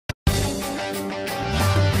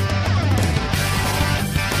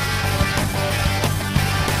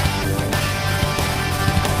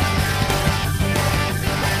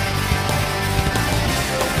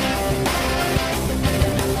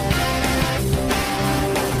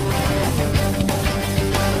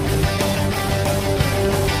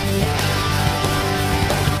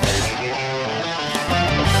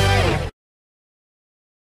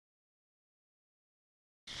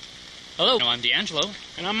Hello, I'm DAngelo.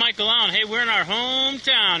 And I'm Michael Allen. Hey, we're in our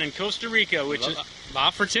hometown in Costa Rica, which is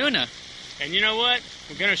La Fortuna. And you know what?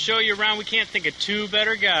 We're going to show you around. We can't think of two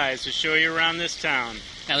better guys to show you around this town.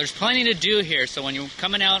 Now, there's plenty to do here, so when you're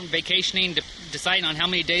coming out and vacationing, deciding on how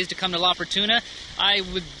many days to come to La Fortuna, I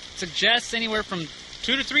would suggest anywhere from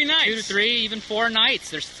 2 to 3 nights. 2 to 3, even 4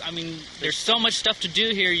 nights. There's so much stuff to do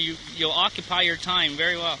here. You'll occupy your time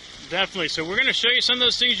very well. Definitely. So we're going to show you some of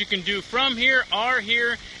those things you can do from here, are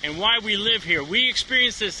here, and why we live here. We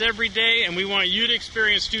experience this every day, and we want you to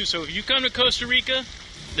experience too. So if you come to Costa Rica,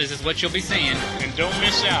 this is what you'll be seeing. And don't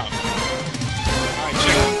miss out. All right,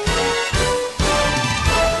 check it out.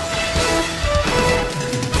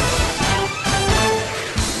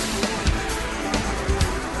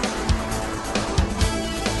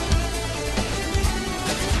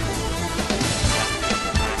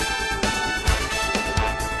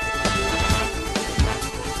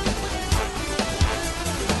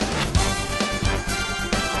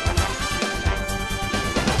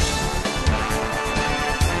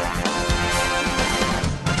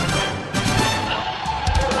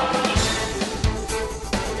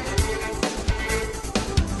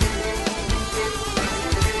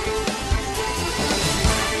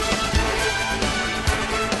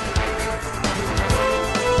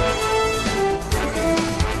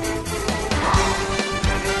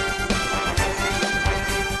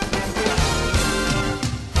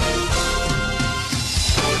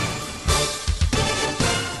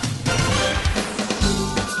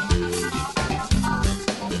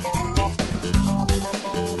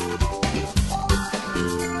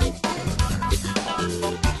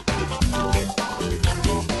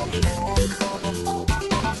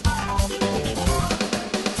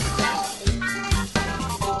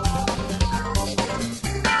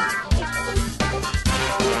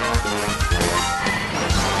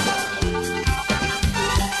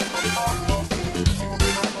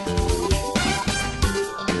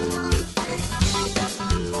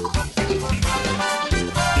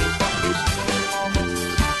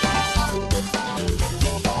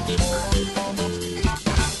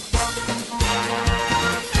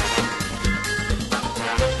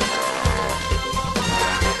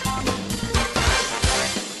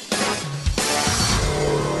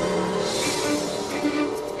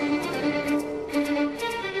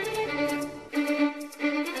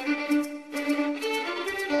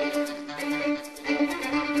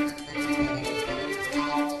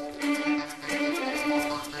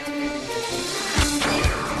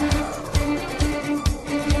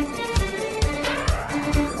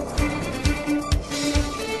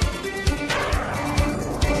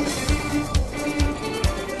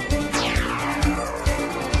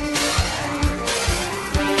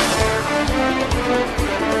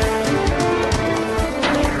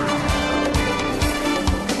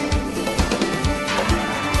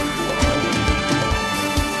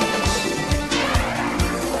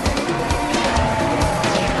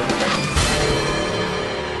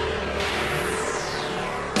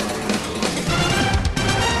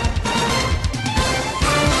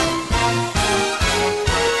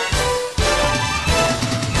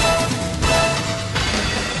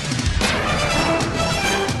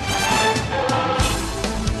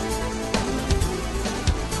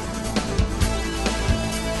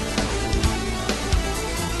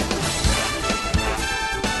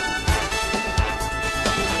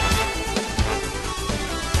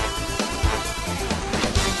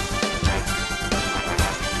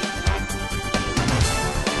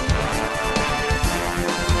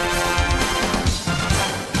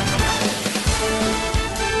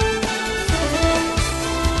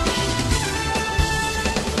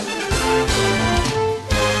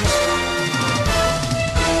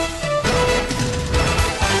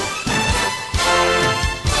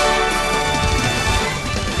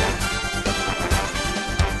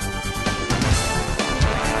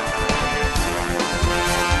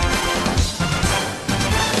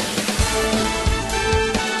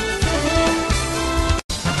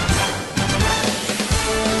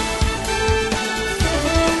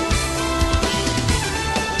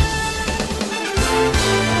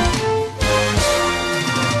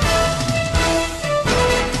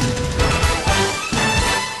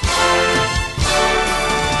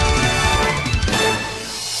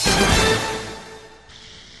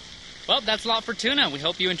 Well, that's La Fortuna. We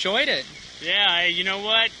hope you enjoyed it. Yeah, hey, you know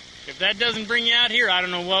what? If that doesn't bring you out here, I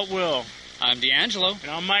don't know what will. I'm DAngelo.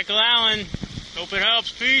 And I'm Michael Allen. Hope it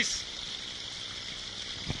helps. Peace.